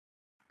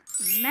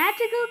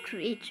Magical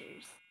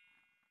creatures.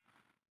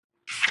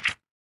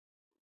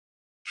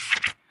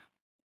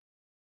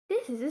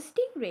 This is a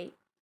stingray.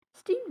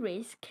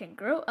 Stingrays can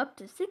grow up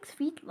to 6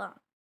 feet long.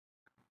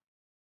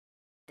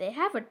 They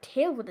have a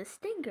tail with a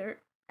stinger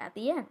at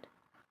the end.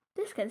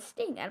 This can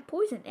sting and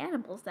poison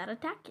animals that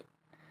attack it.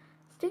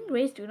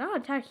 Stingrays do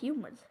not attack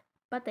humans,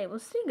 but they will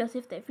sting us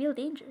if they feel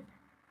danger.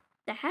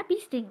 The happy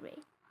stingray.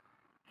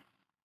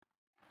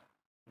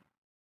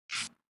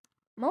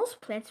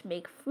 Most plants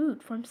make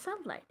food from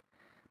sunlight,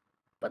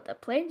 but the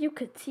plant you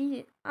could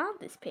see on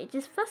this page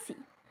is fussy.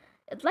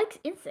 It likes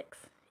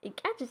insects.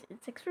 It catches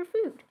insects for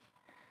food.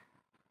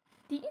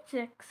 The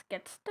insects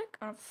get stuck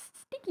on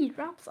sticky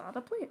drops on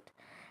the plant,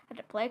 and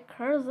the plant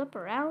curls up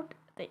around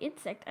the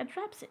insect and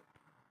traps it.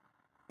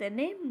 The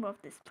name of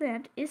this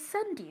plant is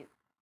sundew.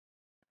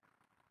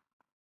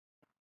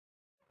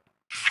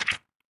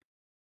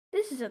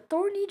 This is a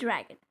thorny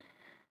dragon.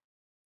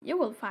 You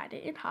will find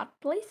it in hot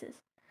places.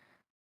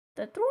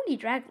 The thorny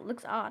dragon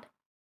looks odd,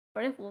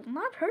 but it will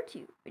not hurt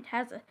you. It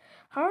has a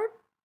hard,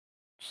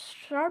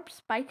 sharp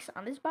spikes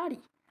on its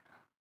body.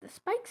 The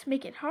spikes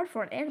make it hard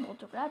for an animal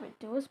to grab it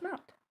to his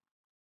mouth.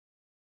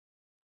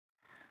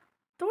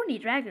 Thorny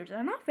dragons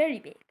are not very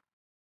big.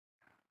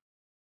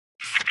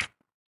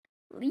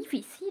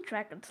 Leafy sea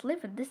dragons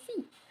live in the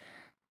sea.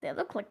 They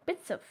look like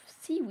bits of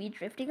seaweed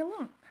drifting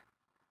along.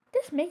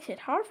 This makes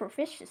it hard for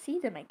fish to see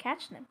them and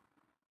catch them.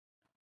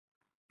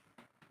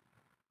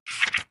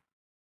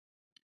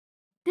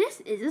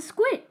 This is a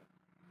squid.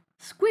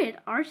 Squid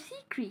are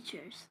sea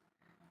creatures.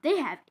 They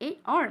have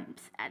 8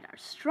 arms and are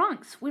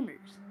strong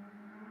swimmers.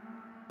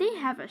 They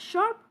have a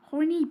sharp,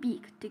 horny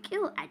beak to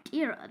kill and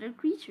tear other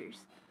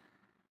creatures.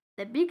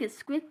 The biggest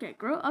squid can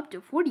grow up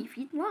to 40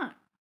 feet long.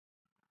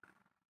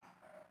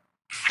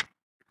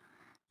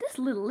 This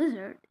little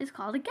lizard is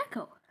called a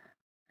gecko.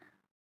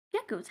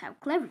 Geckos have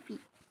clever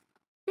feet.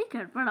 They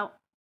can run up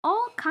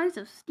all kinds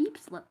of steep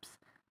slopes.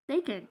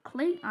 They can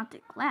cling onto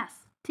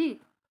glass, too.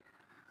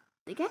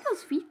 The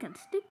gecko's feet can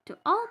stick to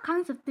all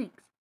kinds of things,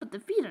 but the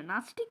feet are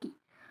not sticky.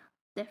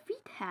 The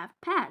feet have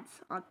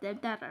pads on them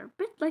that are a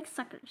bit like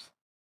suckers.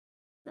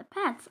 The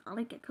pads are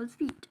like gecko's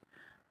feet.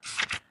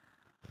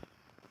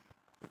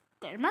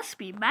 There must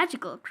be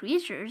magical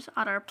creatures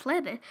on our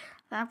planet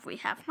that we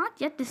have not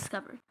yet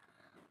discovered.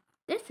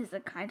 This is a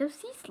kind of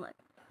sea slug.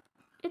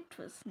 It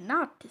was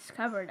not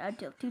discovered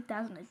until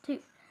 2002,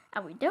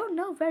 and we don't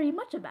know very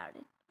much about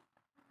it.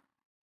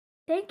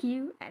 Thank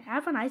you, and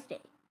have a nice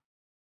day.